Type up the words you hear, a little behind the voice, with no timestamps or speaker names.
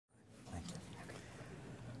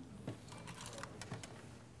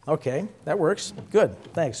Okay, that works. Good,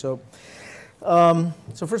 thanks. So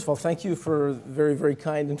first of all, thank you for a very, very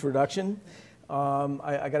kind introduction.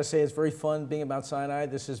 I got to say, it's very fun being at Mount Sinai.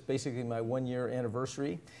 This is basically my one-year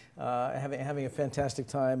anniversary. Having a fantastic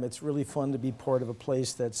time. It's really fun to be part of a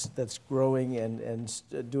place that's growing and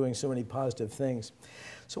doing so many positive things.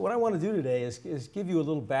 So what I want to do today is give you a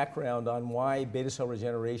little background on why beta cell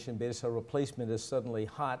regeneration, beta cell replacement is suddenly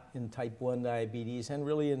hot in type 1 diabetes and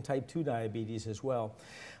really in type 2 diabetes as well.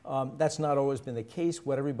 That's not always been the case.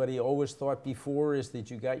 What everybody always thought before is that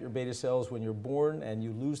you got your beta cells when you're born and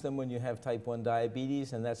you lose them when you have type 1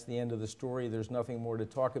 diabetes, and that's the end of the story. There's nothing more to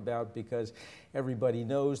talk about because everybody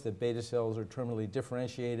knows that beta cells are terminally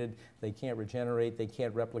differentiated. They can't regenerate, they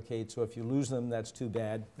can't replicate, so if you lose them, that's too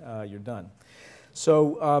bad, you're done.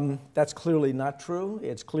 So that's clearly not true.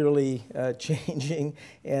 It's clearly changing,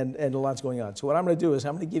 and a lot's going on. So what I'm going to do is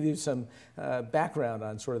I'm going to give you some background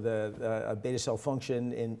on sort of the beta cell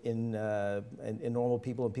function in normal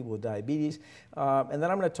people and people with diabetes. And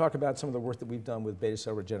then I'm going to talk about some of the work that we've done with beta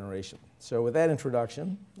cell regeneration. So with that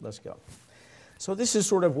introduction, let's go. So this is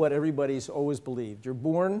sort of what everybody's always believed. You're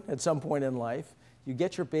born at some point in life. You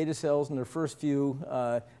get your beta cells in their first few,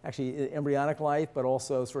 actually embryonic life, but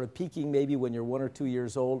also sort of peaking maybe when you're 1 or 2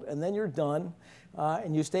 years old, and then you're done,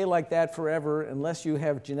 and you stay like that forever unless you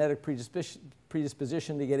have genetic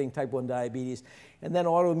predisposition to getting type 1 diabetes, and then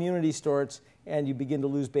autoimmunity starts, and you begin to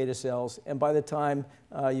lose beta cells, and by the time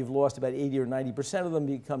you've lost about 80 or 90% of them,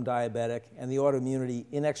 you become diabetic, and the autoimmunity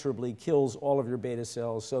inexorably kills all of your beta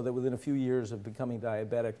cells, so that within a few years of becoming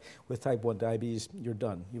diabetic with type 1 diabetes, you're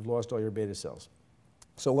done. You've lost all your beta cells.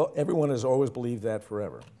 So everyone has always believed that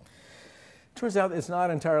forever. Turns out it's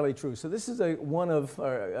not entirely true. So this is one of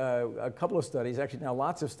a couple of studies, actually now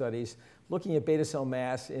lots of studies, looking at beta cell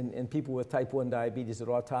mass in people with type 1 diabetes at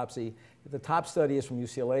autopsy. The top study is from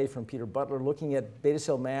UCLA, from Peter Butler, looking at beta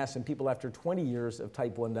cell mass in people after 20 years of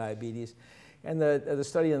type 1 diabetes. And this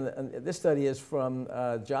study is from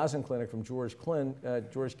Joslin Clinic from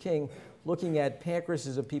George King, looking at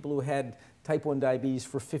pancreases of people who had type 1 diabetes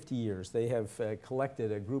for 50 years. They have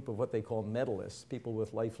collected a group of what they call medalists, people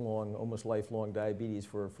with lifelong, almost lifelong diabetes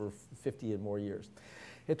for 50 and more years.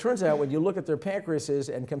 It turns out when you look at their pancreases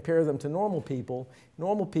and compare them to normal people,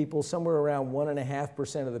 somewhere around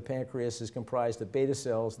 1.5% of the pancreas is comprised of beta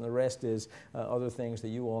cells, and the rest is other things that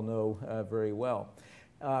you all know very well.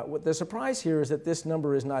 What the surprise here is that this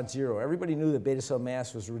number is not zero. Everybody knew that beta cell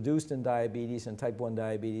mass was reduced in diabetes and type 1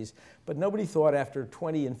 diabetes, but nobody thought after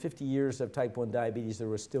 20 and 50 years of type 1 diabetes there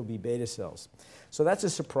would still be beta cells. So that's a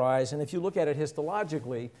surprise, and if you look at it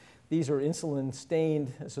histologically, these are insulin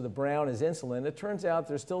stained, so the brown is insulin. It turns out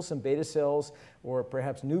there's still some beta cells, or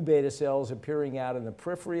perhaps new beta cells appearing out in the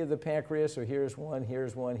periphery of the pancreas, so here's one,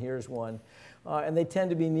 here's one, here's one. And they tend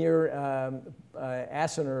to be near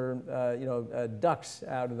acinar ducts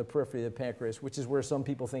out in the periphery of the pancreas, which is where some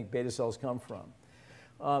people think beta cells come from.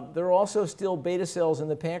 There are also still beta cells in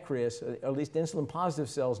the pancreas, at least insulin-positive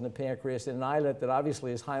cells in the pancreas, in an islet that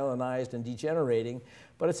obviously is hyalinized and degenerating,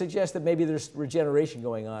 but it suggests that maybe there's regeneration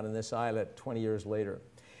going on in this islet 20 years later.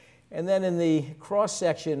 And then in the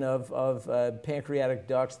cross-section of pancreatic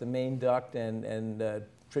ducts, the main duct and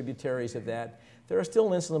tributaries of that, there are still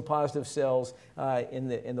insulin-positive cells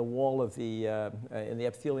in the wall of in the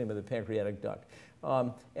epithelium of the pancreatic duct.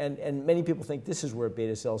 And many people think this is where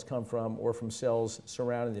beta cells come from, or from cells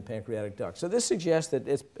surrounding the pancreatic duct. So this suggests that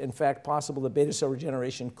it's in fact possible that beta cell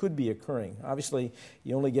regeneration could be occurring. Obviously,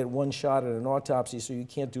 you only get one shot at an autopsy, so you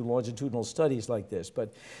can't do longitudinal studies like this.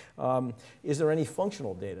 But is there any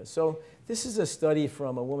functional data? So this is a study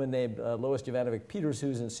from a woman named Lois Jovanovic-Peters,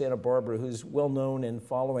 who's in Santa Barbara, who's well known in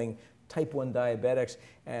following type 1 diabetics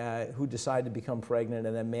who decide to become pregnant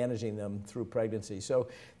and then managing them through pregnancy. So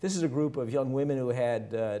this is a group of young women who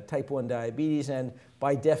had type 1 diabetes, and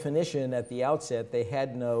by definition at the outset they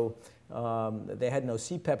had no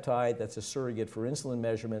C-peptide, that's a surrogate for insulin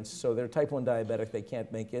measurements, so they're type 1 diabetic, they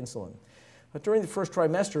can't make insulin. But during the first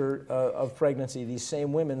trimester of pregnancy, these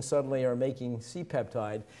same women suddenly are making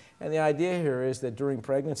C-peptide. And the idea here is that during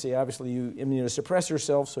pregnancy, obviously you immunosuppress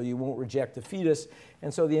yourself so you won't reject the fetus.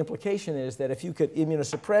 And so the implication is that if you could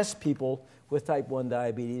immunosuppress people with type 1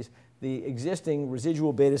 diabetes, the existing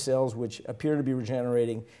residual beta cells, which appear to be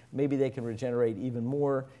regenerating, maybe they can regenerate even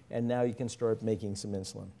more, and now you can start making some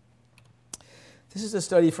insulin. This is a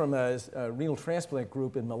study from a renal transplant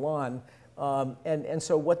group in Milan. And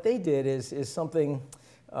so what they did is something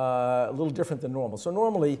a little different than normal. So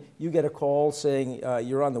normally you get a call saying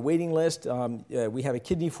you're on the waiting list, we have a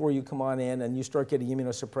kidney for you, come on in, and you start getting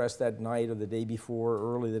immunosuppressed that night or the day before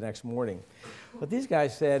or early the next morning. What these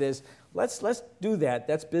guys said is, let's do that.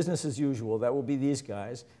 That's business as usual. That will be these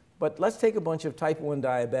guys. But let's take a bunch of type 1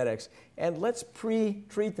 diabetics and let's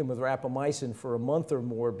pre-treat them with rapamycin for a month or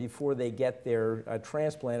more before they get their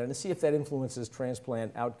transplant and see if that influences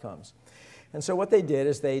transplant outcomes. And so what they did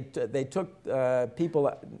is they took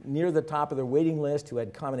people near the top of their waiting list who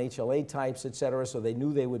had common HLA types, et cetera, so they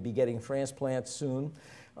knew they would be getting transplants soon.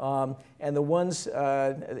 And the ones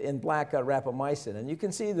in black got rapamycin. And you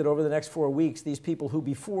can see that over the next 4 weeks, these people who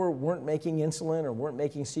before weren't making insulin or weren't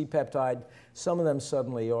making C-peptide, some of them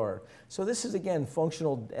suddenly are. So this is, again,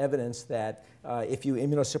 functional evidence that if you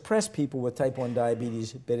immunosuppress people with type 1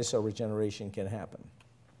 diabetes, beta cell regeneration can happen.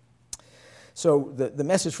 So the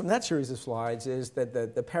message from that series of slides is that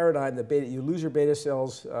the paradigm that you lose your beta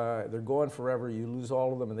cells, they're gone forever, you lose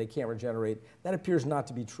all of them and they can't regenerate, that appears not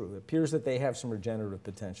to be true. It appears that they have some regenerative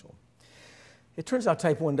potential. It turns out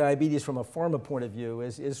type 1 diabetes from a pharma point of view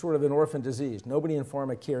is sort of an orphan disease. Nobody in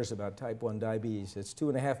pharma cares about type 1 diabetes. It's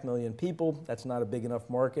 2.5 million people. That's not a big enough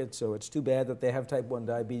market, so it's too bad that they have type 1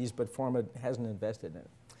 diabetes, but pharma hasn't invested in it.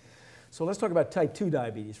 So let's talk about type 2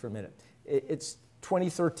 diabetes for a minute. It's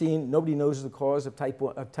 2013, nobody knows the cause of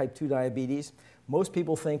type 2 diabetes. Most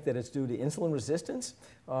people think that it's due to insulin resistance.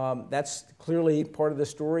 That's clearly part of the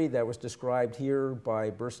story that was described here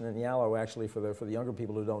by Burson and Yallo, actually, for the younger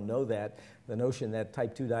people who don't know that. The notion that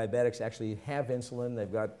type 2 diabetics actually have insulin,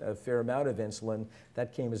 they've got a fair amount of insulin,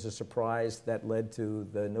 that came as a surprise. That led to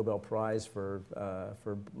the Nobel Prize for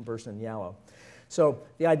Burson and Yallo. So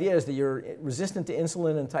the idea is that you're resistant to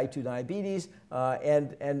insulin and type 2 diabetes,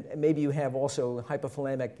 and maybe you have also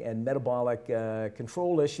hypothalamic and metabolic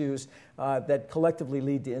control issues that collectively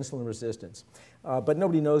lead to insulin resistance. But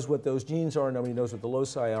nobody knows what those genes are, nobody knows what the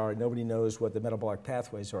loci are, nobody knows what the metabolic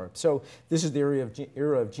pathways are. So this is the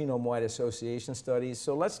era of genome-wide association studies.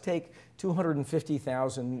 So let's take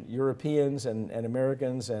 250,000 Europeans and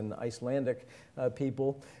Americans and Icelandic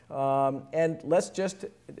people, and let's just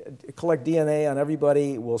collect DNA on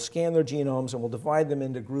everybody. We'll scan their genomes and we'll divide them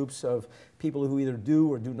into groups of people who either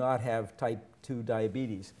do or do not have type 2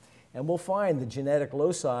 diabetes. And we'll find the genetic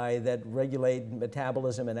loci that regulate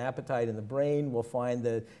metabolism and appetite in the brain. We'll find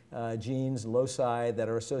the genes, loci that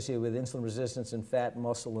are associated with insulin resistance in fat,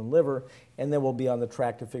 muscle, and liver. And then we'll be on the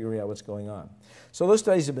track to figuring out what's going on. So those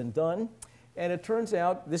studies have been done. And it turns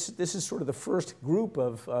out this is sort of the first group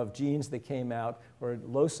of genes that came out, or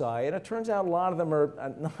loci, and it turns out a lot of them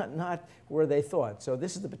are not where they thought. So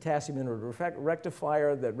this is the potassium inverter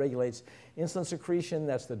rectifier that regulates insulin secretion.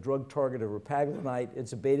 That's the drug target of repaglinite.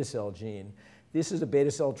 It's a beta cell gene. This is a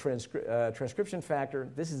beta cell transcription factor.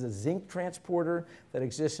 This is a zinc transporter that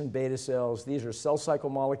exists in beta cells. These are cell cycle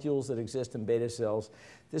molecules that exist in beta cells.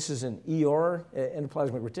 This is an ER,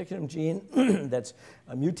 endoplasmic reticulum gene, that's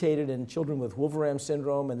mutated in children with Wolfram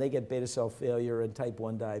syndrome, and they get beta cell failure and type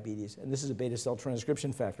 1 diabetes. And this is a beta cell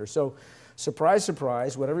transcription factor. So, surprise,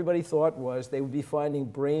 surprise, what everybody thought was they would be finding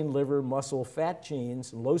brain, liver, muscle, fat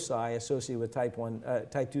genes, loci associated with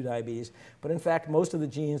type 2 diabetes. But in fact, most of the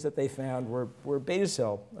genes that they found were beta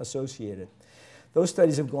cell associated. Those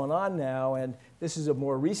studies have gone on now, and this is a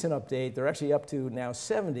more recent update. They're actually up to now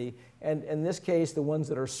 70, and in this case, the ones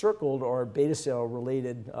that are circled are beta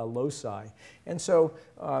cell-related loci. And so,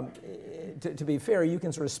 to be fair, you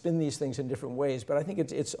can sort of spin these things in different ways, but I think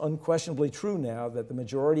it's unquestionably true now that the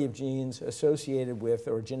majority of genes associated with,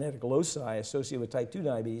 or genetic loci associated with type 2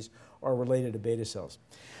 diabetes are related to beta cells.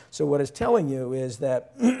 So what it's telling you is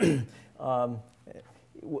that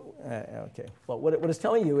okay. Well, what it's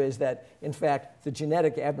telling you is that, in fact, the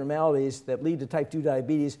genetic abnormalities that lead to type 2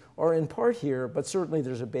 diabetes are in part here, but certainly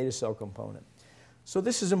there's a beta cell component. So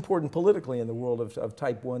this is important politically in the world of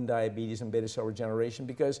type 1 diabetes and beta cell regeneration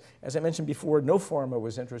because, as I mentioned before, no pharma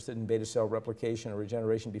was interested in beta cell replication or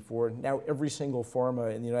regeneration before. Now every single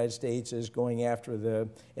pharma in the United States is going after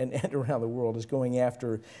and around the world is going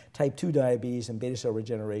after type 2 diabetes and beta cell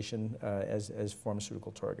regeneration as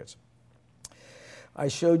pharmaceutical targets. I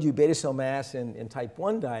showed you beta cell mass in type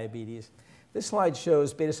 1 diabetes. This slide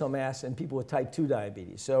shows beta cell mass in people with type 2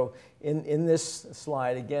 diabetes. So in this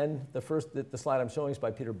slide, again, the slide I'm showing is by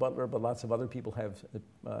Peter Butler, but lots of other people have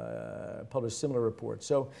published similar reports.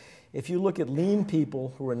 So if you look at lean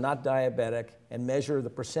people who are not diabetic and measure the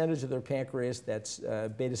percentage of their pancreas that's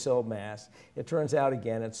beta cell mass, it turns out,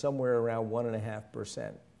 again, it's somewhere around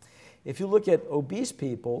 1.5%. If you look at obese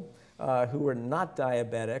people who are not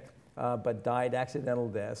diabetic, but died accidental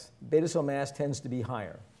deaths, beta cell mass tends to be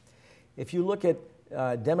higher. If you look at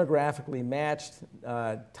demographically matched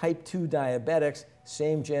type 2 diabetics,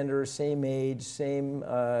 same gender, same age, same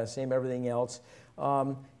everything else.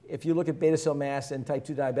 If you look at beta cell mass in type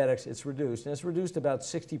 2 diabetics, it's reduced. And it's reduced about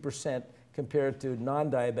 60% compared to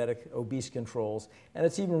non-diabetic obese controls. And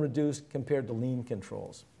it's even reduced compared to lean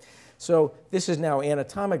controls. So this is now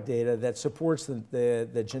anatomic data that supports the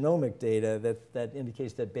genomic data that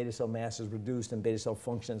indicates that beta cell mass is reduced and beta cell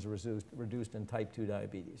function is reduced in type 2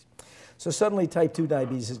 diabetes. So suddenly type 2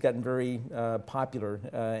 diabetes has gotten very popular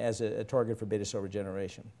as a target for beta cell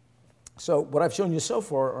regeneration. So what I've shown you so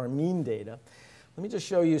far are mean data. Let me just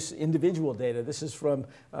show you individual data. This is from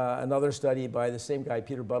another study by the same guy,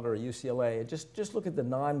 Peter Butler at UCLA. Just look at the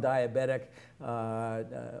non-diabetic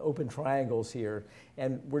open triangles here.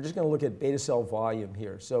 And we're just going to look at beta cell volume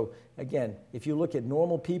here. So again, if you look at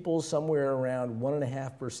normal people, somewhere around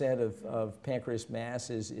 1.5% of pancreas mass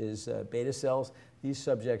is beta cells. These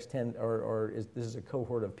subjects this is a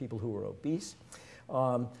cohort of people who are obese.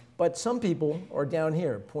 But some people are down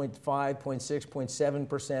here, 0.5, 0.6,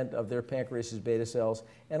 0.7% of their pancreas is beta cells,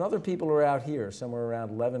 and other people are out here, somewhere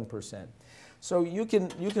around 11%. So you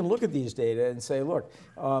can look at these data and say, look,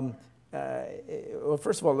 well,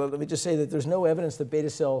 first of all, let me just say that there's no evidence that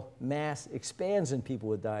beta cell mass expands in people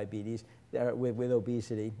with diabetes, with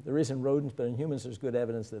obesity. There is in rodents, but in humans there's good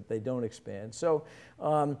evidence that they don't expand. So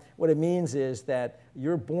what it means is that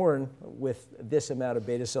you're born with this amount of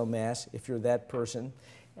beta cell mass, if you're that person,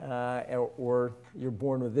 or you're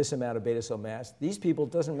born with this amount of beta cell mass. These people,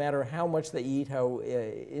 it doesn't matter how much they eat, how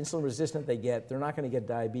insulin resistant they get, they're not going to get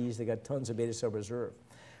diabetes. They got tons of beta cell reserve.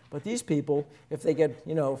 But these people, if they get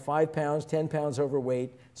 5 pounds, 10 pounds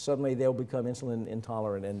overweight, suddenly they'll become insulin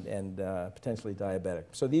intolerant and potentially diabetic.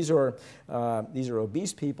 So these are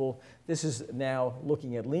obese people. This is now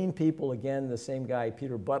looking at lean people. Again, the same guy,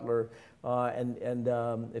 Peter Butler.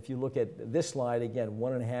 If you look at this slide, again,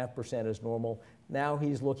 1.5% is normal. Now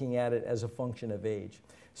he's looking at it as a function of age.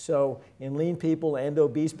 So in lean people and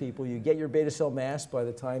obese people, you get your beta cell mass by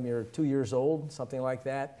the time you're 2 years old, something like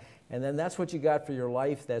that. And then that's what you got for your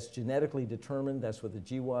life. That's genetically determined. That's what the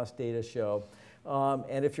GWAS data show.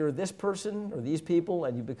 And if you're this person or these people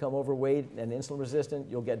and you become overweight and insulin resistant,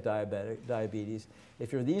 you'll get diabetes.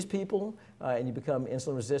 If you're these people and you become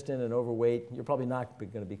insulin resistant and overweight, you're probably not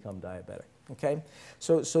going to become diabetic. Okay?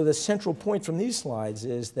 So the central point from these slides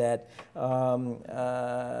is that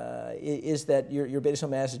your beta cell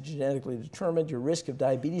mass is genetically determined, your risk of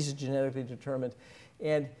diabetes is genetically determined,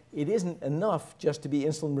 and it isn't enough just to be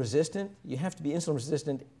insulin resistant. You have to be insulin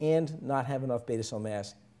resistant and not have enough beta cell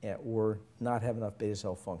mass or not have enough beta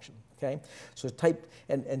cell function. Okay? So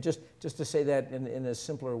just to say that in a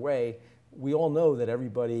simpler way, we all know that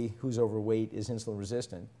everybody who's overweight is insulin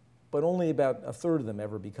resistant, but only about 1/3 of them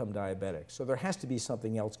ever become diabetic. So there has to be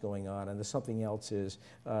something else going on, and the something else is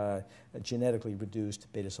a genetically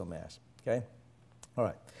reduced beta cell mass. Okay? All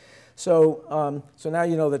right. So now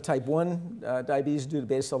you know that type 1 diabetes is due to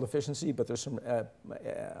beta cell deficiency, but there's some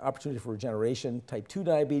opportunity for regeneration. Type 2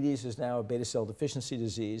 diabetes is now a beta cell deficiency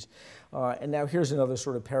disease. And now here's another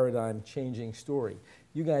sort of paradigm-changing story.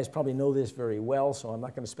 You guys probably know this very well, so I'm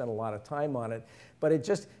not going to spend a lot of time on it. But it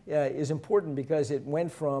just is important because it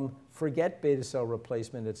went from forget beta cell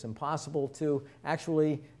replacement, it's impossible, to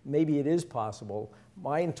actually maybe it is possible.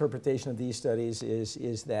 My interpretation of these studies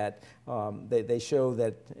is that they show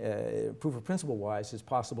that proof of principle wise it's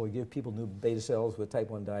possible to give people new beta cells with type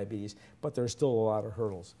 1 diabetes, but there's still a lot of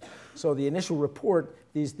hurdles. So the initial report,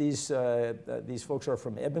 these folks are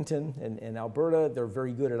from Edmonton in Alberta. They're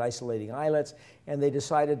very good at isolating islets, and they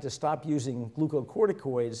decided to stop using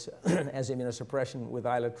glucocorticoids as immunosuppression with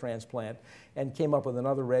islet transplant and came up with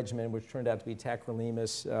another regimen which turned out to be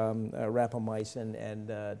tacrolimus, rapamycin, and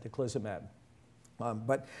teclistamab.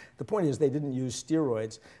 But the point is they didn't use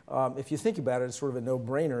steroids. If you think about it, it's sort of a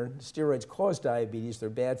no-brainer. Steroids cause diabetes. They're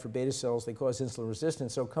bad for beta cells. They cause insulin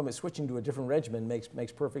resistance. So switching to a different regimen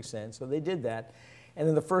makes perfect sense. So they did that. And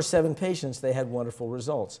in the first 7 patients, they had wonderful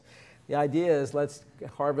results. The idea is let's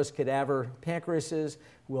harvest cadaver pancreases.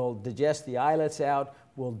 We'll digest the islets out.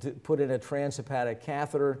 We'll put in a transhepatic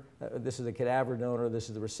catheter. This is a cadaver donor. This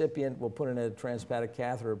is the recipient. We'll put in a transhepatic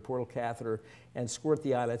catheter, a portal catheter, and squirt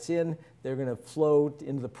the islets in. They're going to flow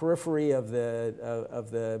into the periphery of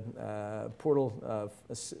the portal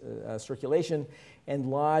circulation and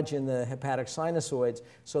lodge in the hepatic sinusoids.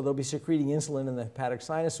 So they'll be secreting insulin in the hepatic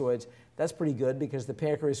sinusoids. That's pretty good because the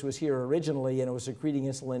pancreas was here originally and it was secreting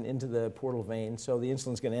insulin into the portal vein. So the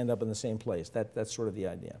insulin's going to end up in the same place. That's sort of the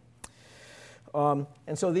idea. And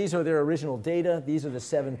so these are their original data. These are the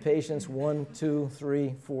 7 patients, 1, 2,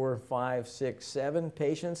 3, 4, 5, 6, 7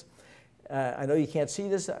 patients. I know you can't see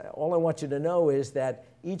this. All I want you to know is that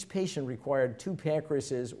each patient required 2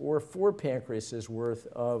 pancreases or 4 pancreases worth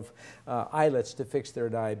of islets to fix their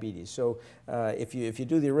diabetes. So if you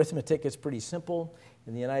do the arithmetic, it's pretty simple.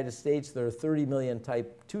 In the United States, there are 30 million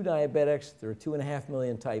type 2 diabetics. There are 2.5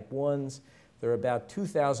 million type 1s. There are about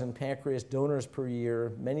 2,000 pancreas donors per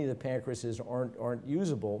year. Many of the pancreases aren't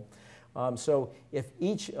usable. So if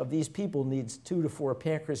each of these people needs 2 to 4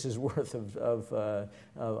 pancreases worth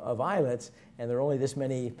of islets, and there are only this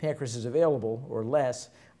many pancreases available or less,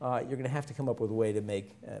 you're going to have to come up with a way to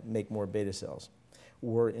make more beta cells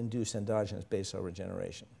or induce endogenous beta cell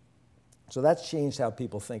regeneration. So that's changed how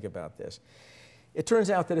people think about this. It turns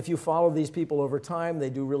out that if you follow these people over time, they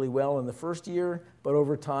do really well in the first year, but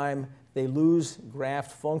over time they lose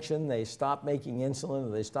graft function, they stop making insulin, or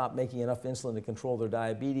they stop making enough insulin to control their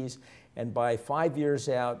diabetes, and by 5 years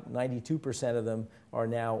out, 92% of them are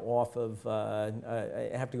now off of,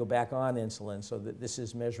 have to go back on insulin. So that this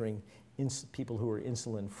is measuring people who are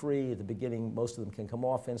insulin free. At the beginning, most of them can come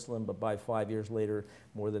off insulin, but by 5 years later,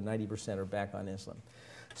 more than 90% are back on insulin.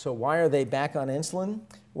 So why are they back on insulin?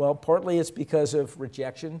 Well, partly it's because of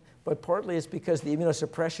rejection, but partly it's because the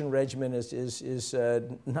immunosuppression regimen is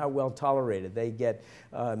not well tolerated. They get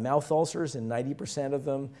mouth ulcers in 90% of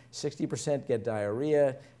them, 60% get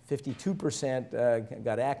diarrhea, 52%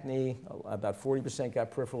 got acne, about 40% got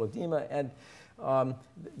peripheral edema, and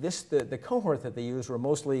the cohort that they used were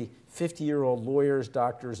mostly 50-year-old lawyers,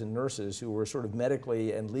 doctors, and nurses who were sort of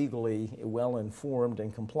medically and legally well informed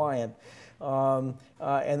and compliant.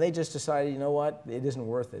 And they just decided, you know what, it isn't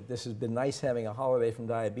worth it. This has been nice having a holiday from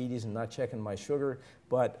diabetes and not checking my sugar,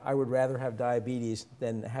 but I would rather have diabetes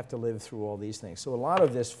than have to live through all these things. So a lot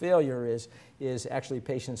of this failure is actually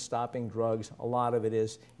patients stopping drugs. A lot of it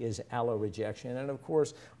is allo rejection. And of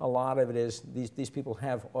course, a lot of it is these people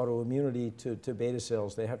have autoimmunity to beta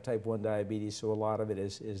cells. They have type 1 diabetes, so a lot of it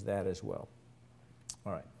is that as well.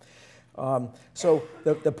 All right. So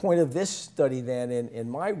the point of this study then in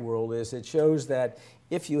my world is it shows that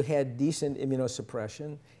if you had decent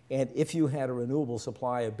immunosuppression and if you had a renewable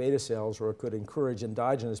supply of beta cells or could encourage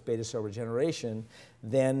endogenous beta cell regeneration,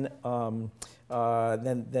 then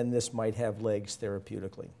this might have legs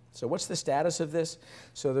therapeutically. So what's the status of this?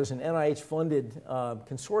 So there's an NIH-funded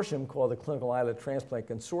consortium called the Clinical Islet Transplant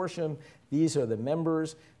Consortium. These are the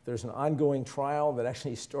members. There's an ongoing trial that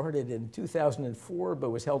actually started in 2004 but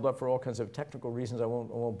was held up for all kinds of technical reasons I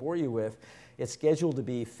won't bore you with. It's scheduled to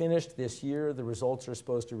be finished this year. The results are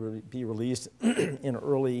supposed to be released in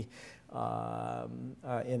early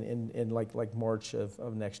like March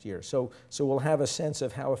of next year. So we'll have a sense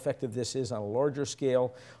of how effective this is on a larger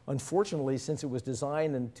scale. Unfortunately, since it was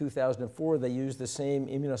designed in 2004, they used the same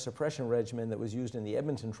immunosuppression regimen that was used in the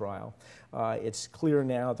Edmonton trial. It's clear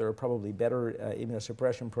now there are probably better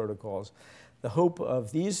immunosuppression protocols. The hope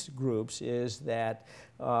of these groups is that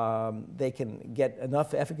they can get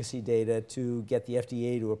enough efficacy data to get the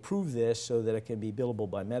FDA to approve this so that it can be billable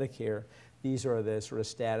by Medicare. These are the sort of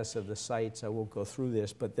status of the sites. I won't go through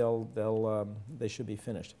this, but they should be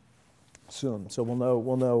finished soon. So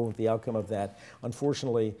we'll know the outcome of that.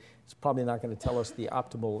 Unfortunately, it's probably not going to tell us the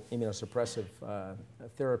optimal immunosuppressive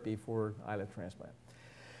therapy for islet transplant.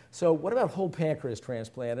 So what about whole pancreas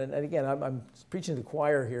transplant? And again, I'm preaching to the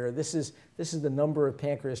choir here. This is the number of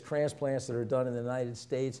pancreas transplants that are done in the United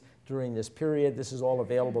States during this period. This is all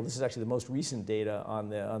available. This is actually the most recent data on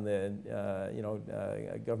the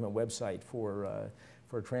government website for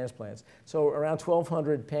transplants. So around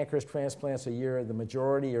 1,200 pancreas transplants a year. The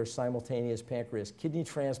majority are simultaneous pancreas kidney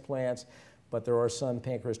transplants, but there are some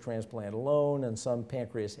pancreas transplant alone and some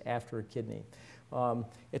pancreas after a kidney.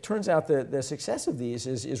 It turns out that the success of these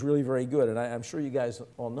is really very good, and I'm sure you guys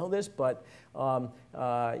all know this, but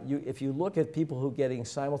if you look at people who are getting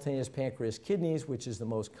simultaneous pancreas kidneys, which is the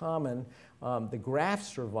most common, the graft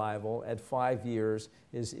survival at 5 years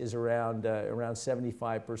is around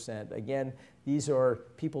 75%. Again, these are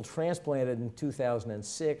people transplanted in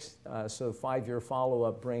 2006, so 5-year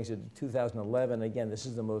follow-up brings it to 2011. Again, this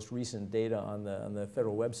is the most recent data on the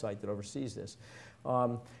federal website that oversees this.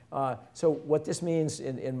 So what this means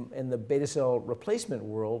in the beta cell replacement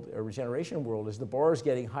world, or regeneration world, is the bar is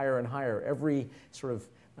getting higher and higher. Every sort of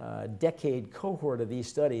decade cohort of these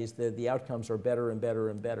studies, the outcomes are better and better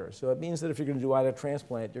and better. So it means that if you're going to do islet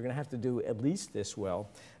transplant, you're going to have to do at least this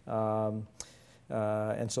well. And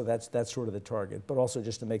so that's sort of the target. But also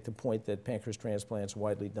just to make the point that pancreas transplant's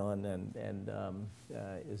widely done and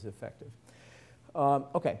is effective.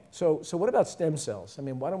 Okay, so what about stem cells? I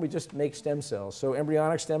mean, why don't we just make stem cells? So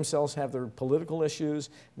embryonic stem cells have their political issues.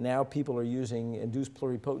 Now people are using induced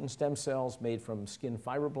pluripotent stem cells made from skin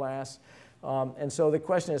fibroblasts. And so the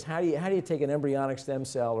question is, how do you take an embryonic stem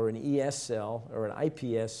cell or an ES cell or an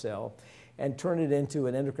iPS cell and turn it into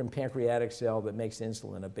an endocrine pancreatic cell that makes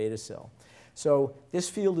insulin, a beta cell? So this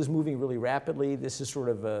field is moving really rapidly. This is sort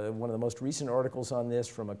of one of the most recent articles on this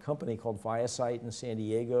from a company called ViaCyte in San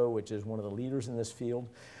Diego, which is one of the leaders in this field.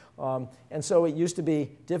 And so it used to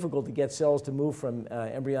be difficult to get cells to move from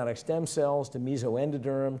embryonic stem cells to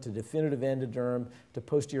mesoendoderm, to definitive endoderm, to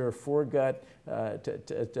posterior foregut,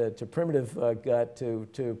 to primitive gut,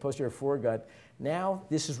 to posterior foregut. Now,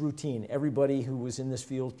 this is routine. Everybody who was in this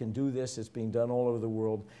field can do this. It's being done all over the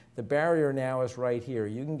world. The barrier now is right here.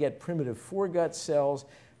 You can get primitive foregut cells,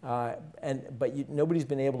 but nobody's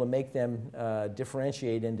been able to make them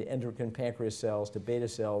differentiate into endocrine pancreas cells to beta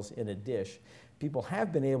cells in a dish. People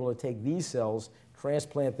have been able to take these cells,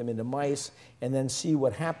 transplant them into mice, and then see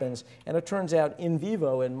what happens. And it turns out in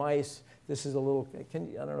vivo in mice, this is a little, I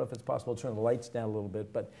don't know if it's possible to turn the lights down a little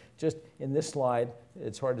bit, but just in this slide,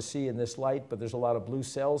 it's hard to see in this light, but there's a lot of blue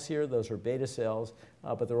cells here. Those are beta cells,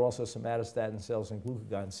 but there are also somatostatin cells and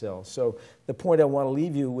glucagon cells. So the point I want to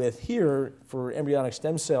leave you with here for embryonic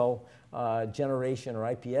stem cell generation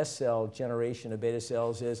or iPS cell generation of beta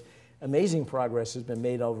cells is amazing progress has been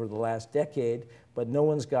made over the last decade, but no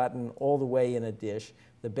one's gotten all the way in a dish.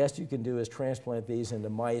 The best you can do is transplant these into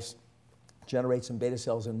mice, generate some beta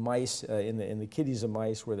cells in mice, in the kidneys of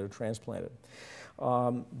mice where they're transplanted.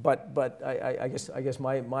 But I guess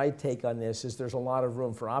my take on this is there's a lot of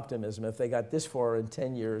room for optimism. If they got this far in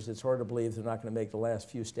 10 years, it's hard to believe they're not going to make the last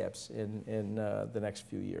few steps in the next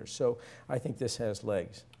few years. So I think this has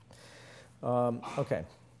legs. Okay.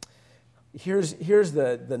 Here's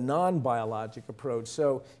the non-biologic approach.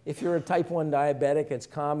 So if you're a type 1 diabetic, it's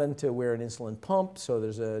common to wear an insulin pump. So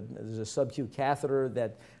there's a sub-Q catheter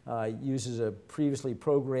that uses a previously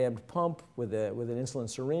programmed pump with an insulin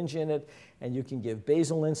syringe in it, and you can give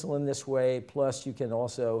basal insulin this way. Plus, you can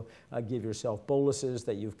also give yourself boluses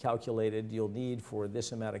that you've calculated you'll need for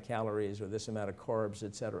this amount of calories or this amount of carbs,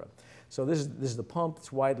 et cetera. So this is the pump.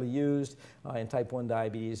 It's widely used in type 1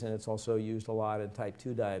 diabetes, and it's also used a lot in type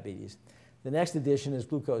 2 diabetes. The next addition is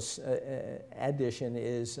glucose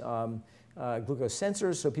glucose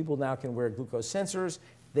sensors. So people now can wear glucose sensors.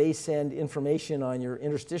 They send information on your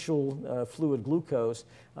interstitial fluid glucose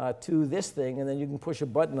to this thing, and then you can push a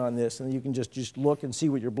button on this, and you can just look and see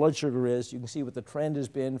what your blood sugar is. You can see what the trend has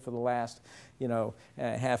been for the last,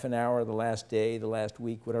 half an hour, the last day, the last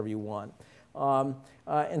week, whatever you want.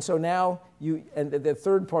 And so now and the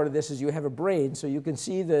third part of this is you have a brain, so you can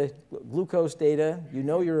see the glucose data, you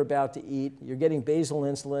know you're about to eat, you're getting basal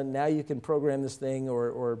insulin, now you can program this thing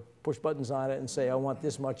or push buttons on it and say, I want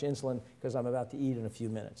this much insulin because I'm about to eat in a few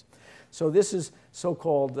minutes. So this is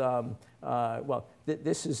so-called,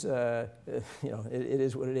 this is, it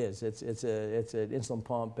is what it is. It's an insulin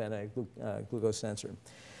pump and a glucose sensor.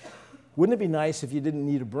 Wouldn't it be nice if you didn't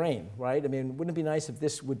need a brain, right? I mean, wouldn't it be nice if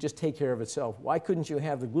this would just take care of itself? Why couldn't you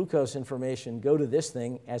have the glucose information go to this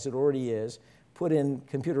thing, as it already is, put in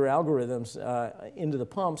computer algorithms into the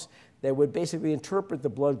pumps that would basically interpret the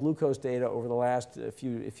blood glucose data over the last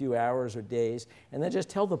few hours or days, and then just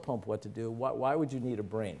tell the pump what to do? Why would you need a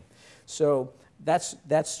brain? So that's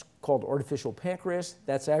called artificial pancreas.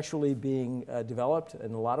 That's actually being developed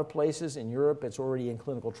in a lot of places. In Europe, it's already in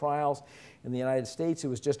clinical trials. In the United States, it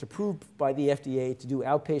was just approved by the FDA to do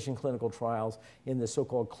outpatient clinical trials in the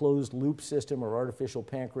so-called closed loop system or artificial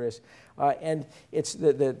pancreas. And it's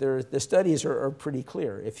the studies are pretty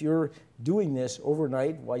clear. If you're doing this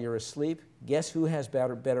overnight while you're asleep, guess who has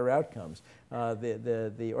better outcomes?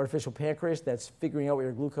 The artificial pancreas that's figuring out what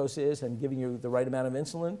your glucose is and giving you the right amount of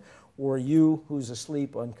insulin, or you who's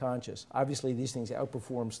asleep unconscious. Obviously, these things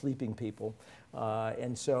outperform sleeping people.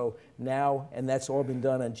 And so now, and that's all been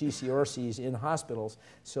done on GCRCs in hospitals.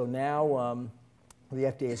 So now the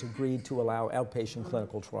FDA has agreed to allow outpatient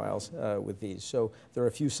clinical trials with these. So there are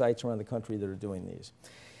a few sites around the country that are doing these.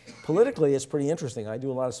 Politically, it's pretty interesting. I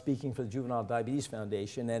do a lot of speaking for the Juvenile Diabetes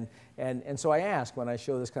Foundation, and so I ask when I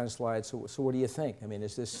show this kind of slide, so what do you think? I mean,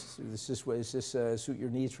 is this suit your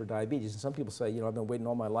needs for diabetes? And some people say, I've been waiting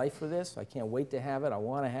all my life for this. I can't wait to have it. I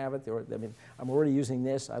want to have it. I mean, I'm already using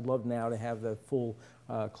this. I'd love now to have the full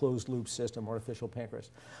closed loop system, artificial pancreas.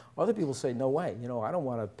 Other people say, no way. I don't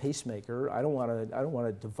want a pacemaker. I don't want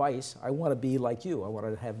a device. I want to be like you. I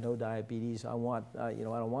want to have no diabetes. I want, I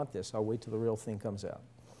don't want this. I'll wait till the real thing comes out.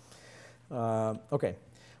 Okay,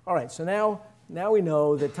 all right, so now we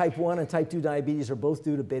know that type 1 and type 2 diabetes are both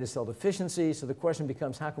due to beta cell deficiency, so the question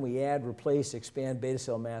becomes how can we add, replace, expand beta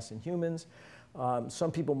cell mass in humans?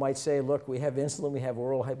 Some people might say, look, we have insulin, we have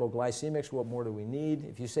oral hypoglycemics, what more do we need?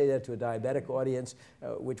 If you say that to a diabetic audience,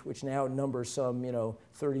 which now numbers some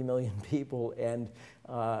 30 million people and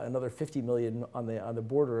another 50 million on the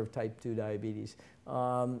border of type 2 diabetes,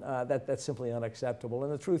 that's simply unacceptable.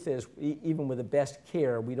 And the truth is, even with the best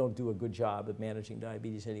care, we don't do a good job of managing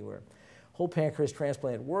diabetes anywhere. Whole pancreas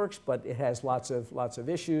transplant works, but it has lots of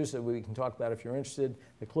issues that we can talk about if you're interested.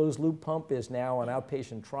 The closed loop pump is now on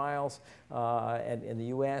outpatient trials in the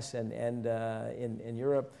US and in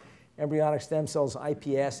Europe. Embryonic stem cells,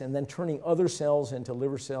 IPS, and then turning other cells into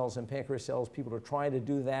liver cells and pancreas cells. People are trying to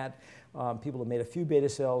do that. People have made a few beta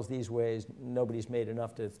cells these ways. Nobody's made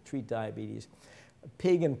enough to treat diabetes.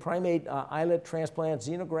 Pig and primate islet transplant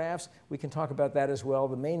xenografts, we can talk about that as well.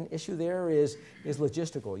 The main issue there is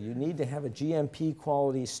logistical. You need to have a GMP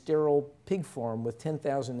quality sterile pig farm with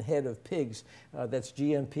 10,000 head of pigs that's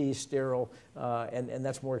GMP sterile, and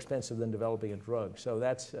that's more expensive than developing a drug. So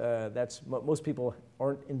most people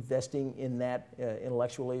aren't investing in that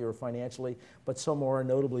intellectually or financially, but some are,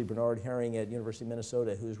 notably Bernard Herring at University of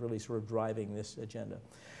Minnesota, who's really sort of driving this agenda.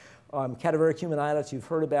 Cadaveric human islets you've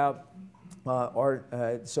heard about.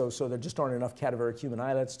 So there just aren't enough cadaveric human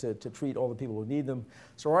islets to treat all the people who need them.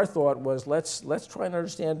 So our thought was, let's try and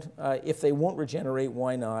understand if they won't regenerate,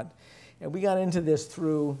 why not? And we got into this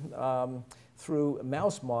through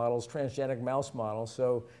mouse models, transgenic mouse models.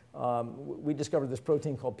 So we discovered this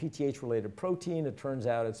protein called PTH-related protein. It turns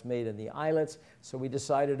out it's made in the islets. So we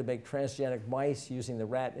decided to make transgenic mice using the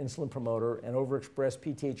rat insulin promoter and overexpress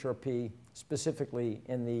PTHRP specifically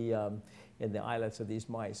in the islets of these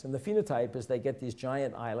mice. And the phenotype is they get these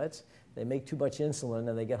giant islets, they make too much insulin,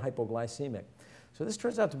 and they get hypoglycemic. So this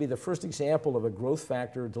turns out to be the first example of a growth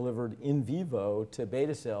factor delivered in vivo to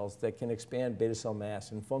beta cells that can expand beta cell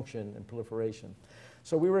mass and function and proliferation.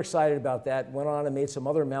 So we were excited about that, went on and made some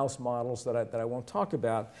other mouse models that I won't talk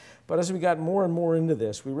about. But as we got more and more into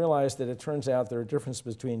this, we realized that it turns out there are differences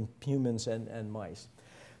between humans and mice.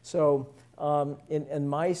 So in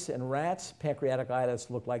mice and rats, pancreatic islets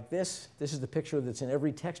look like this. This is the picture that's in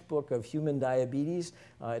every textbook of human diabetes.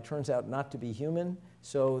 It turns out not to be human.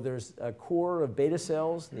 So there's a core of beta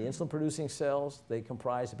cells, the insulin-producing cells. They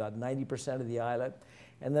comprise about 90% of the islet.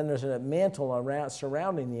 And then there's a mantle around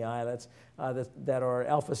surrounding the islets that are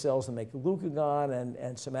alpha cells that make glucagon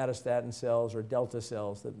and somatostatin cells or delta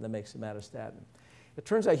cells that make somatostatin. It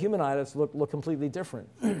turns out human islets look completely different.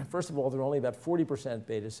 First of all, they're only about 40%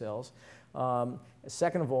 beta cells.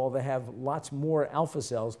 Second of all, they have lots more alpha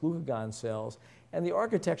cells, glucagon cells, and the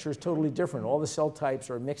architecture is totally different. All the cell types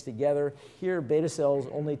are mixed together. Here, beta cells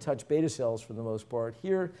only touch beta cells for the most part.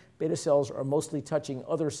 Here, beta cells are mostly touching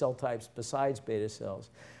other cell types besides beta cells.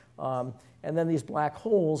 And then these black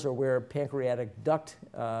holes are where pancreatic duct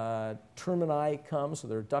termini come. So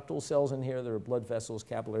there are ductal cells in here. There are blood vessels,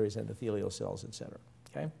 capillaries, endothelial cells, et cetera.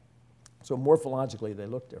 Okay? So morphologically, they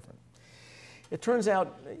look different. It turns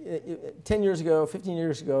out 10 years ago, 15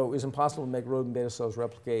 years ago, it was impossible to make rodent beta cells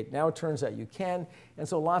replicate. Now it turns out you can. And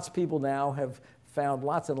so lots of people now have found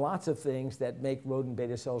lots and lots of things that make rodent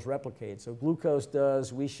beta cells replicate. So glucose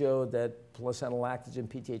does. We showed that placental lactogen,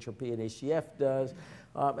 PTHRP, and HGF does.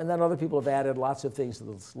 And then other people have added lots of things to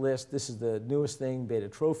this list. This is the newest thing,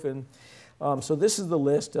 beta-trophin. So this is the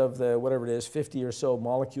list of the, whatever it is, 50 or so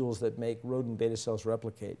molecules that make rodent beta cells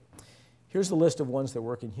replicate. Here's the list of ones that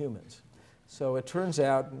work in humans. So it turns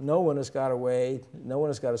out no one has got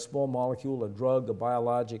a small molecule, a drug, a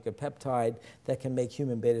biologic, a peptide that can make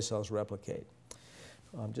human beta cells replicate.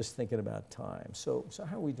 I'm just thinking about time. So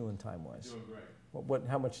how are we doing time-wise? Doing great.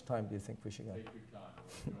 How much time do you think we should go? Take your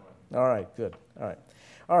time. All right, good.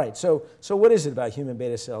 All right, so what is it about human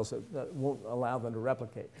beta cells that won't allow them to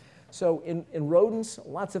replicate? So in rodents,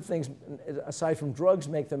 lots of things, aside from drugs,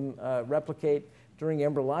 make them replicate. During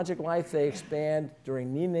embryologic life, they expand.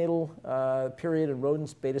 During neonatal period in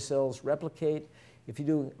rodents, beta cells replicate. If you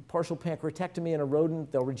do partial pancreatectomy in a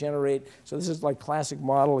rodent, they'll regenerate. So this is like classic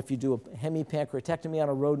model. If you do a hemipancreatectomy on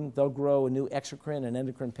a rodent, they'll grow a new exocrine and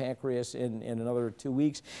endocrine pancreas in another 2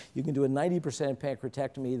 weeks. You can do a 90%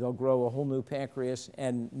 pancreatectomy. They'll grow a whole new pancreas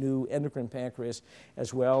and new endocrine pancreas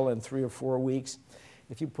as well in 3 or 4 weeks.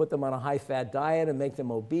 If you put them on a high-fat diet and make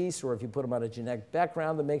them obese, or if you put them on a genetic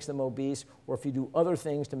background that makes them obese, or if you do other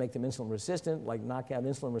things to make them insulin resistant, like knock out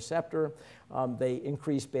insulin receptor, they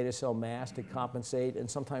increase beta cell mass to compensate,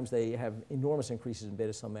 and sometimes they have enormous increases in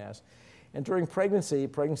beta cell mass. And during pregnancy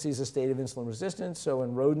is a state of insulin resistance, so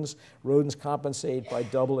in rodents compensate by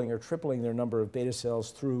doubling or tripling their number of beta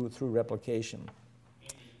cells through replication.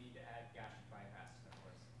 And you need to add gastric bypass,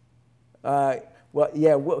 of course. Well,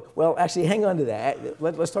 yeah. Well, actually, hang on to that.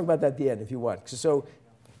 Let's talk about that at the end if you want. So,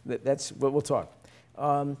 That's what we'll talk.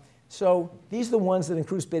 So these are the ones that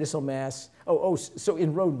increase beta cell mass. So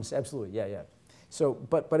in rodents, absolutely, yeah. So,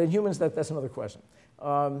 but in humans, that's another question.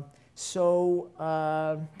 These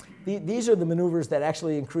are the maneuvers that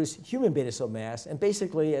actually increase human beta cell mass. And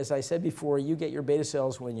basically, as I said before, you get your beta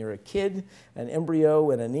cells when you're a kid, an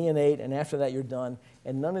embryo, and a neonate, and after that you're done.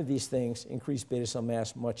 And none of these things increase beta cell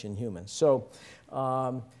mass much in humans. So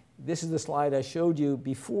this is the slide I showed you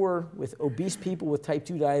before with obese people with type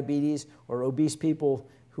 2 diabetes or obese people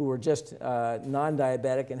who are just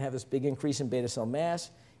non-diabetic and have this big increase in beta cell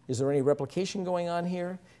mass. Is there any replication going on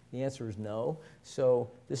here? The answer is no.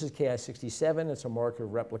 So this is Ki-67. It's a marker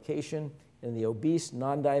of replication in the obese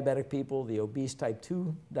non-diabetic people, the obese type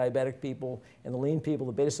 2 diabetic people, and the lean people.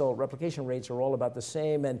 The beta cell replication rates are all about the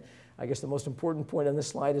same. And I guess the most important point on this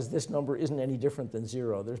slide is this number isn't any different than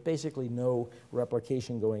 0. There's basically no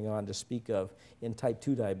replication going on to speak of in type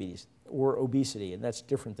 2 diabetes or obesity, and that's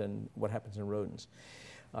different than what happens in rodents.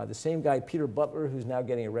 The same guy, Peter Butler, who's now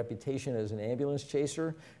getting a reputation as an ambulance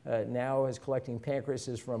chaser, now is collecting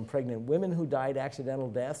pancreases from pregnant women who died accidental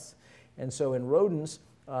deaths. And so in rodents,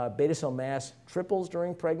 beta cell mass triples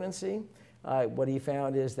during pregnancy. What he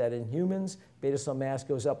found is that in humans, beta cell mass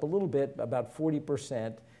goes up a little bit, about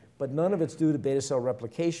 40%, but none of it's due to beta cell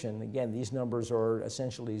replication. Again, these numbers are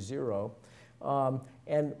essentially 0.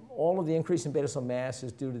 And all of the increase in beta cell mass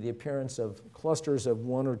is due to the appearance of clusters of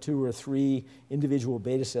 1 or 2 or 3 individual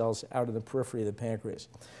beta cells out in the periphery of the pancreas.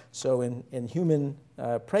 So in human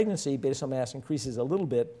pregnancy, beta cell mass increases a little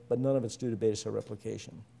bit, but none of it's due to beta cell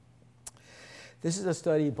replication. This is a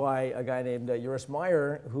study by a guy named Joris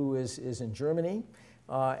Meyer, who is in Germany.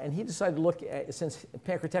 And he decided to look at, since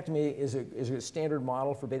pancreatectomy is a standard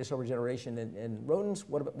model for beta cell regeneration in rodents,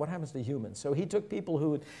 what happens to humans? So he took people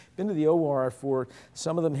who had been to the OR for,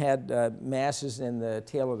 some of them had masses in the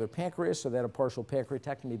tail of their pancreas, so they had a partial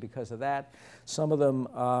pancreatectomy because of that. Some of them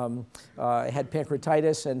had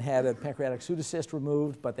pancreatitis and had a pancreatic pseudocyst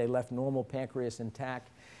removed, but they left normal pancreas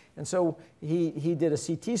intact. And so he did a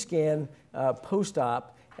CT scan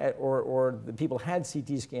post-op, or the people had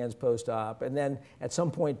CT scans post-op, and then at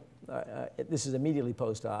some point, this is immediately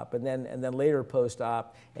post-op, and then later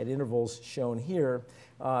post-op at intervals shown here,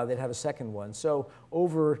 they'd have a second one. So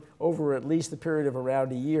over at least the period of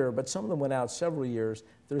around a year, but some of them went out several years,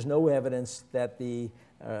 there's no evidence that the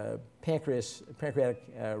pancreatic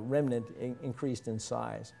remnant increased in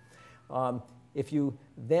size. If you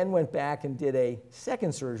then went back and did a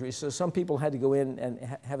second surgery, so some people had to go in and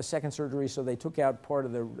have a second surgery, so they took out part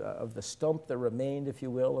of the stump that remained, if you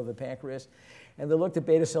will, of the pancreas, and they looked at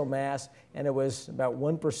beta cell mass, and it was about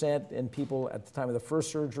 1% in people at the time of the first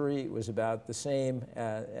surgery. It was about the same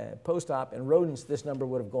post-op. In rodents, this number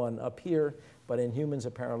would have gone up here, but in humans,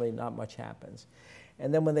 apparently not much happens.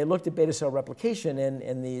 And then when they looked at beta cell replication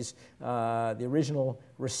in these, the original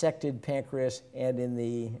resected pancreas and in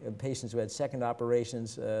the patients who had second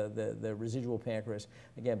operations, the residual pancreas,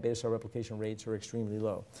 again, beta cell replication rates are extremely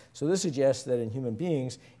low. So this suggests that in human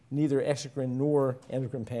beings, neither exocrine nor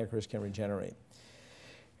endocrine pancreas can regenerate.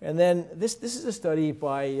 And then this is a study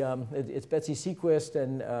by, it's Betsy Sequist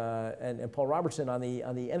and Paul Robertson on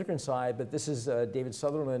the endocrine side, but this is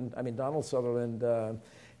Donald Sutherland,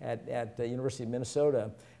 at the University of Minnesota,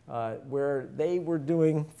 where they were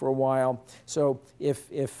doing for a while. So if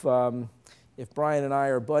Brian and I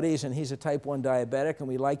are buddies and he's a type 1 diabetic and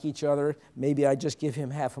we like each other, maybe I just give him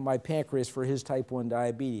half of my pancreas for his type 1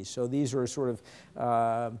 diabetes. So these are sort of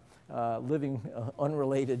living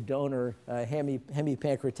unrelated donor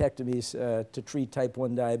hemipancreatectomies to treat type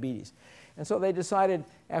 1 diabetes. And so they decided,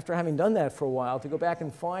 after having done that for a while, to go back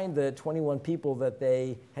and find the 21 people that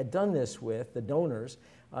they had done this with, the donors.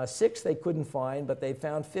 6 they couldn't find, but they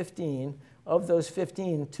found 15. Of those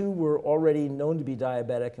 15, 2 were already known to be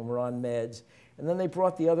diabetic and were on meds. And then they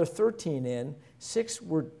brought the other 13 in. 6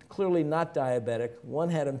 were clearly not diabetic. 1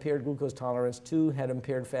 had impaired glucose tolerance. 2 had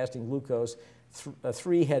impaired fasting glucose.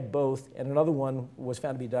 3 had both, and another one was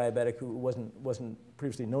found to be diabetic who wasn't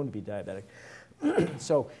previously known to be diabetic.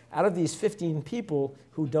 So out of these 15 people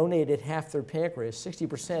who donated half their pancreas,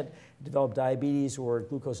 60% developed diabetes or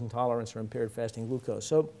glucose intolerance or impaired fasting glucose.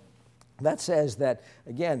 So that says that,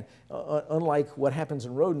 again, unlike what happens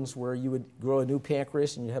in rodents where you would grow a new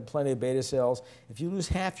pancreas and you have plenty of beta cells, if you lose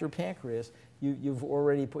half your pancreas, you've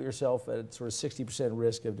already put yourself at sort of 60%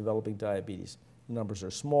 risk of developing diabetes. The numbers are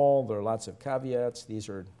small. There are lots of caveats. These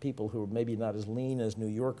are people who are maybe not as lean as New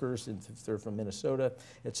Yorkers if they're from Minnesota,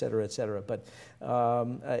 et cetera, et cetera. But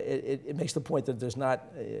it makes the point that there's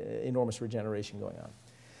not enormous regeneration going on.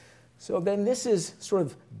 So then this is sort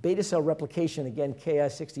of beta cell replication, again,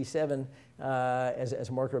 Ki-67 as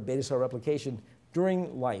a marker of beta cell replication.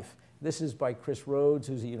 during life. This is by Chris Rhodes,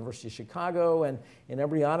 who's at the University of Chicago, and in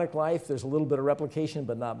embryonic life, there's a little bit of replication,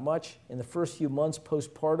 but not much. In the first few months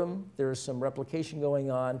postpartum, there's some replication going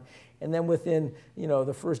on, and then within,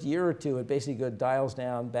 the first year or two, it basically dials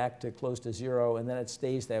down back to close to zero, and then it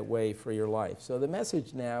stays that way for your life. So the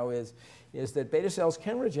message now is that beta cells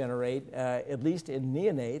can regenerate, at least in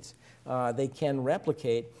neonates. They can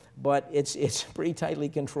replicate, but it's pretty tightly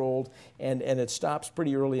controlled, and it stops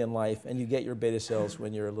pretty early in life, and you get your beta cells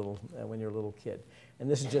when you're a little kid. And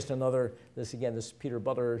this is just another, this is Peter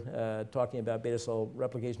Butler talking about beta cell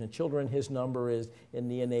replication in children. His number is, in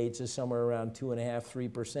neonates, is somewhere around 2.5%,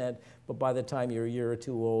 3%, but by the time you're a year or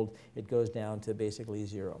two old, it goes down to basically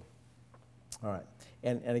zero. All right,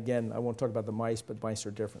 and again, I won't talk about the mice, but mice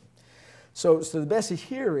are different. So the message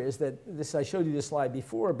here is that I showed you this slide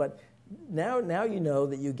before, but now you know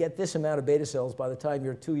that you get this amount of beta cells by the time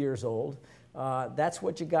you're 2 years old. That's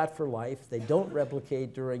what you got for life. They don't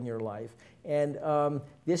replicate during your life. And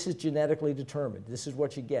this is genetically determined. This is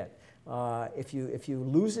what you get. If you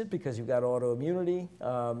lose it because you've got autoimmunity,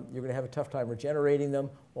 you're going to have a tough time regenerating them,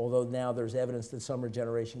 although now there's evidence that some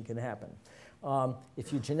regeneration can happen.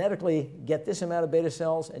 If you genetically get this amount of beta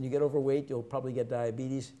cells and you get overweight, you'll probably get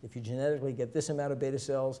diabetes. If you genetically get this amount of beta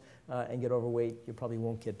cells and get overweight, you probably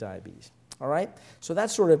won't get diabetes. All right? So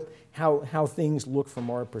that's sort of how things look from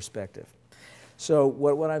our perspective. So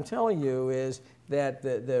what I'm telling you is that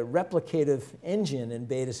the replicative engine in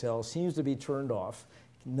beta cells seems to be turned off.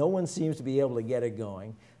 No one seems to be able to get it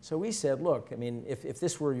going. So we said, look, I mean, if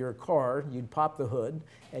this were your car, you'd pop the hood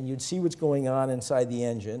and you'd see what's going on inside the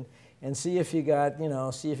engine and see if you got,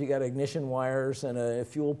 ignition wires and a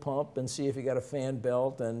fuel pump, and see if you got a fan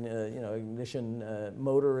belt and, ignition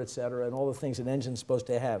motor, et cetera, and all the things an engine's supposed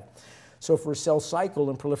to have. So for cell cycle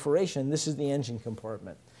and proliferation, this is the engine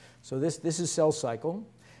compartment. So this is cell cycle.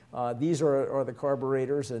 These are the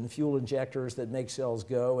carburetors and fuel injectors that make cells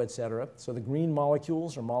go, et cetera. So the green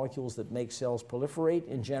molecules are molecules that make cells proliferate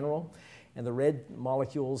in general, and the red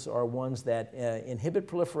molecules are ones that inhibit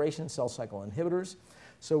proliferation, cell cycle inhibitors.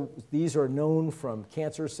 So these are known from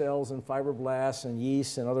cancer cells and fibroblasts and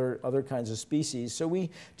yeast and other kinds of species. So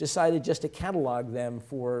we decided just to catalog them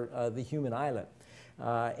for the human islet.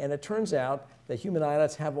 And it turns out that human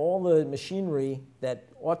islets have all the machinery that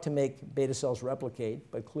ought to make beta cells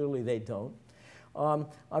replicate, but clearly they don't. On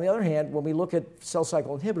the other hand, when we look at cell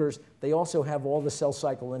cycle inhibitors, they also have all the cell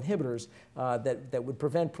cycle inhibitors that would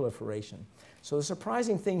prevent proliferation. So the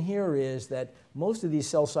surprising thing here is that most of these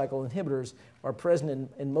cell cycle inhibitors are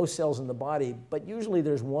present in most cells in the body, but usually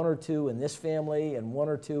there's one or two in this family, and one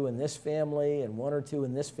or two in this family, and one or two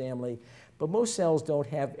in this family. But most cells don't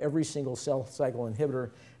have every single cell cycle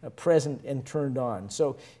inhibitor present and turned on.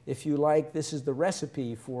 So if you like, this is the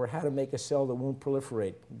recipe for how to make a cell that won't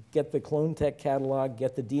proliferate. Get the Clone Tech catalog,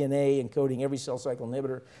 get the DNA encoding every cell cycle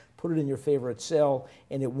inhibitor, put it in your favorite cell,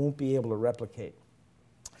 and it won't be able to replicate.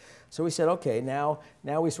 So we said, okay, now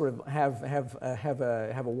we sort of have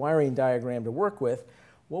a wiring diagram to work with.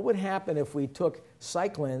 What would happen if we took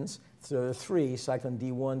cyclins, so there are three, cyclin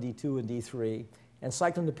D1, D2, and D3, and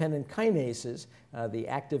cyclin-dependent kinases, the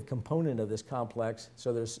active component of this complex,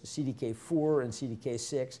 so there's CDK4 and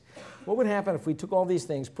CDK6. What would happen if we took all these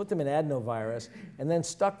things, put them in adenovirus, and then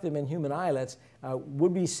stuck them in human islets?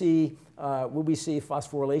 Would we see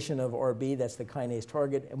phosphorylation of RB, that's the kinase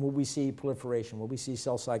target, and would we see proliferation? Would we see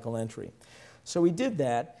cell cycle entry? So we did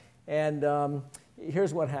that, and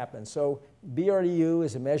here's what happened. So BRDU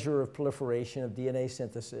is a measure of proliferation of DNA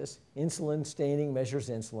synthesis. Insulin staining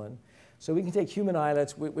measures insulin. So we can take human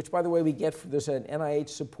islets, which by the way we get, there's an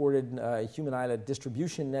NIH-supported human islet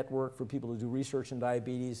distribution network for people who do research in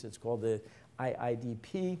diabetes. It's called the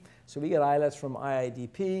IIDP. So we get islets from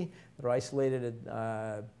IIDP that are isolated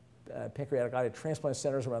at pancreatic islet transplant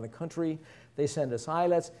centers around the country. They send us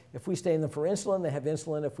islets. If we stain them for insulin, they have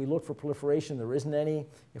insulin. If we look for proliferation, there isn't any.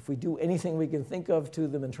 If we do anything we can think of to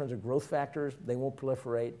them in terms of growth factors, they won't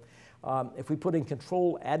proliferate. If we put in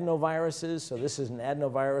control adenoviruses, so this is an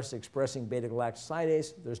adenovirus expressing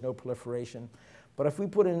beta-galactosidase, there's no proliferation. But if we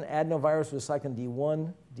put in adenovirus with cyclin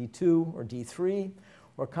D1, D2, or D3,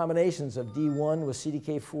 or combinations of D1 with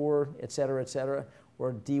CDK4, et cetera,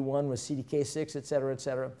 or D1 with CDK6, et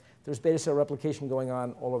cetera, there's beta cell replication going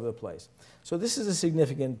on all over the place. So this is a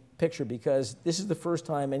significant picture because this is the first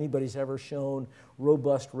time anybody's ever shown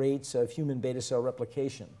robust rates of human beta cell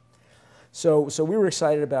replication. So we were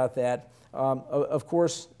excited about that. Of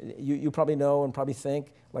course, you probably know and probably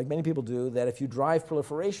think, like many people do, that if you drive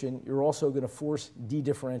proliferation, you're also going to force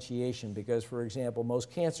dedifferentiation because, for example, most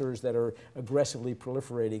cancers that are aggressively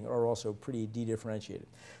proliferating are also pretty dedifferentiated.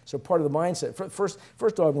 So part of the mindset,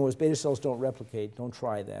 first dogma was beta cells don't replicate. Don't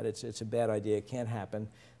try that. It's a bad idea. It can't happen.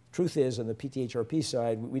 Truth is, on the PTHRP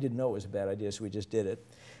side, we didn't know it was a bad idea, so we just did it.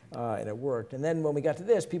 And it worked. And then when we got to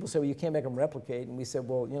this, people said, well, you can't make them replicate. And we said,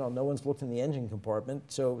 well, you know, no one's looked in the engine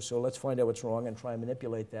compartment, so let's find out what's wrong and try and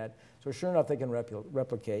manipulate that. So sure enough, they can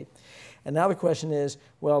replicate. And now the question is,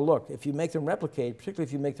 well, look, if you make them replicate, particularly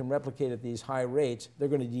if you make them replicate at these high rates, they're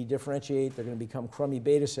going to dedifferentiate, they're going to become crummy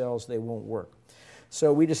beta cells, they won't work.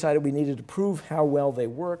 So we decided we needed to prove how well they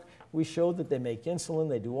work. We showed that they make insulin,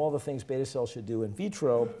 they do all the things beta cells should do in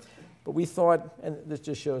vitro. But we thought, and this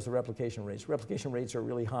just shows the replication rates. Replication rates are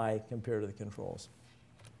really high compared to the controls.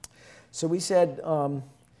 So we said,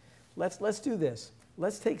 let's do this.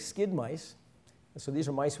 Let's take skid mice. So these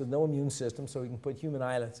are mice with no immune system, so we can put human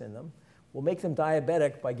islets in them. We'll make them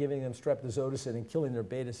diabetic by giving them streptozotocin and killing their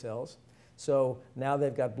beta cells. So now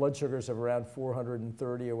they've got blood sugars of around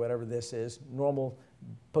 430 or whatever this is. Normal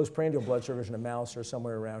postprandial blood sugars in a mouse are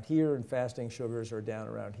somewhere around here, and fasting sugars are down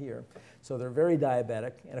around here. So they're very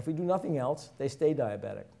diabetic, and if we do nothing else, they stay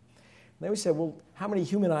diabetic. And then we said, well, how many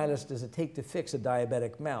human islets does it take to fix a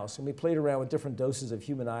diabetic mouse? And we played around with different doses of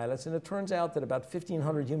human islets, and it turns out that about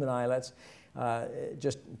 1,500 human islets,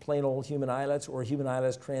 just plain old human islets, or human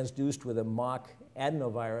islets transduced with a mock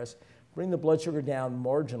adenovirus, bring the blood sugar down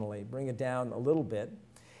marginally, bring it down a little bit.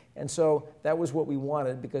 And so that was what we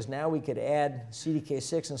wanted, because now we could add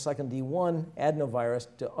CDK6 and cyclin D1 adenovirus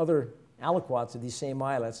to other aliquots of these same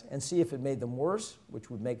islets and see if it made them worse,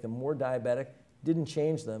 which would make them more diabetic, didn't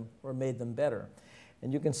change them, or made them better.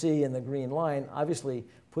 And you can see in the green line, obviously,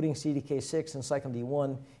 putting CDK6 and cyclin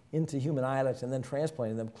D1 into human islets and then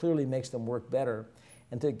transplanting them clearly makes them work better.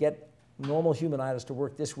 And to get normal human islets to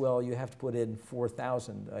work this well, you have to put in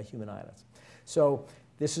 4,000 human islets. So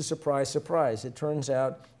this is surprise, surprise. It turns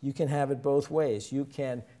out you can have it both ways. You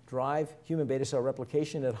can drive human beta cell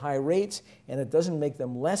replication at high rates, and it doesn't make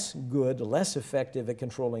them less good, less effective at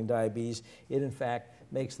controlling diabetes. It, in fact,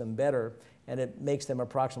 makes them better, and it makes them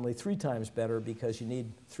approximately 3 times better because you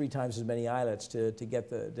need 3 times as many islets to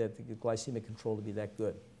get the glycemic control to be that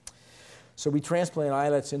good. So we transplant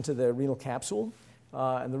islets into the renal capsule.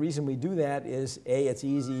 And the reason we do that is, A, it's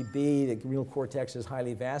easy, B, the renal cortex is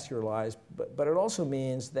highly vascularized, but it also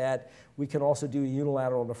means that we can also do a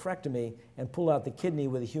unilateral nephrectomy and pull out the kidney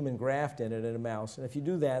with a human graft in it in a mouse. And if you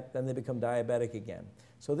do that, then they become diabetic again.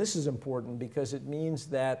 So this is important because it means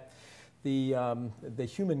that the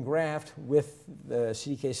human graft with the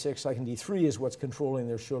CDK6 cyclin D3 is what's controlling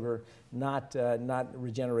their sugar, not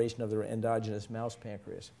regeneration of their endogenous mouse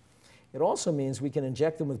pancreas. It also means we can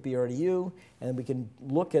inject them with BRDU, and we can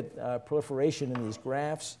look at proliferation in these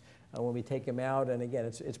graphs when we take them out. And again,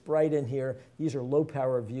 it's bright in here. These are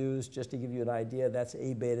low-power views, just to give you an idea. That's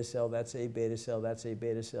a beta cell, that's a beta cell, that's a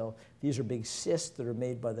beta cell. These are big cysts that are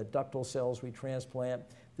made by the ductal cells we transplant.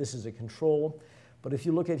 This is a control. But if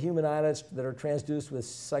you look at human islets that are transduced with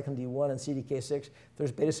cyclin D1 and CDK6,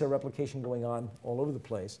 there's beta cell replication going on all over the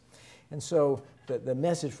place. And so the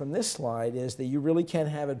message from this slide is that you really can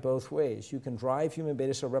have it both ways. You can drive human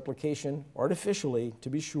beta cell replication artificially, to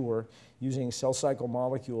be sure, using cell cycle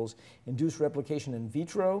molecules, induce replication in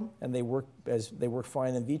vitro, and they work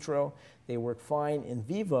fine in vitro. They work fine in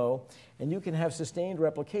vivo, and you can have sustained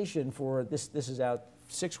replication for this is out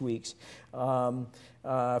 6 weeks for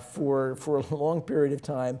a long period of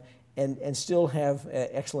time, and still have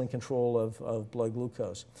excellent control of blood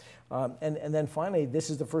glucose. And then finally, this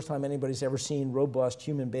is the first time anybody's ever seen robust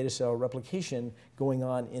human beta cell replication going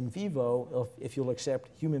on in vivo, if you'll accept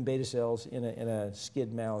human beta cells in a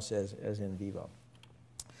skid mouse as in vivo.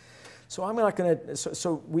 So I'm not going to.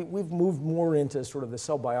 So we've moved more into sort of the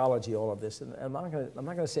cell biology, all of this, and I'm not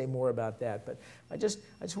going to say more about that. But I just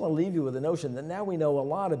want to leave you with the notion that now we know a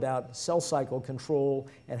lot about cell cycle control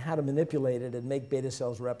and how to manipulate it and make beta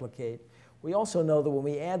cells replicate. We also know that when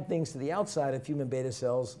we add things to the outside of human beta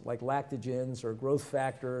cells, like lactogens or growth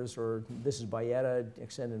factors, or this is Byetta,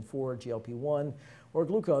 Extendin-4, GLP-1, or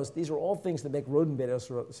glucose, these are all things that make rodent beta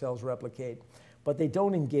cells replicate, but they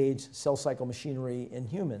don't engage cell cycle machinery in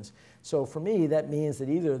humans. So for me, that means that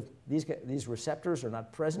either these receptors are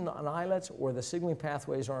not present on islets, or the signaling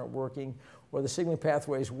pathways aren't working, or the signaling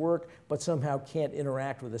pathways work, but somehow can't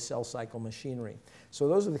interact with the cell cycle machinery. So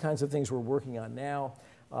those are the kinds of things we're working on now.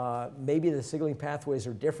 Maybe the signaling pathways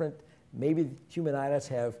are different. Maybe human islets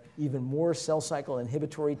have even more cell cycle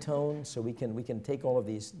inhibitory tone, so we can take all of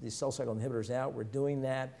these cell cycle inhibitors out. We're doing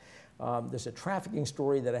that. There's a trafficking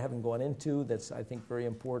story that I haven't gone into that's, I think, very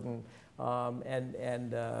important.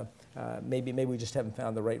 Maybe we just haven't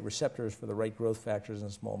found the right receptors for the right growth factors in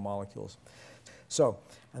small molecules. So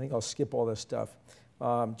I think I'll skip all this stuff.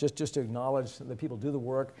 Just to acknowledge that people do the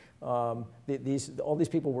work. All these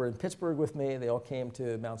people were in Pittsburgh with me. They all came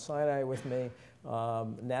to Mount Sinai with me.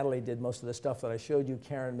 Natalie did most of the stuff that I showed you.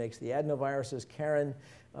 Karen makes the adenoviruses. Karen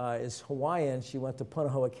is Hawaiian. She went to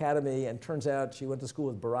Punahou Academy, and turns out she went to school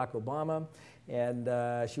with Barack Obama. And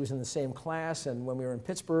she was in the same class, and when we were in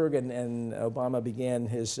Pittsburgh and Obama began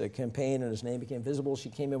his campaign and his name became visible, she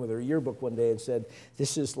came in with her yearbook one day and said,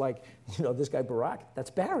 "This is like, you know, this guy Barack, that's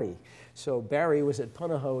Barry." So Barry was at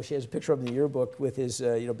Punahou. She has a picture of him in the yearbook with his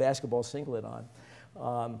basketball singlet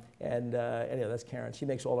on. Anyway, that's Karen. She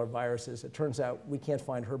makes all our viruses. It turns out we can't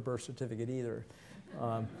find her birth certificate either.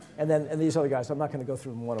 And these other guys, I'm not going to go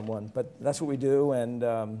through them one-on-one, but that's what we do.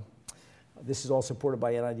 And this is all supported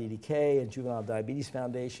by NIDDK and Juvenile Diabetes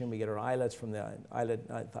Foundation. We get our islets from the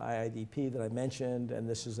IIDP that I mentioned, and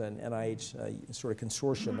this is an NIH sort of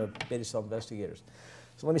consortium of beta cell investigators.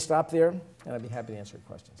 So let me stop there, and I'd be happy to answer your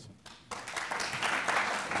questions.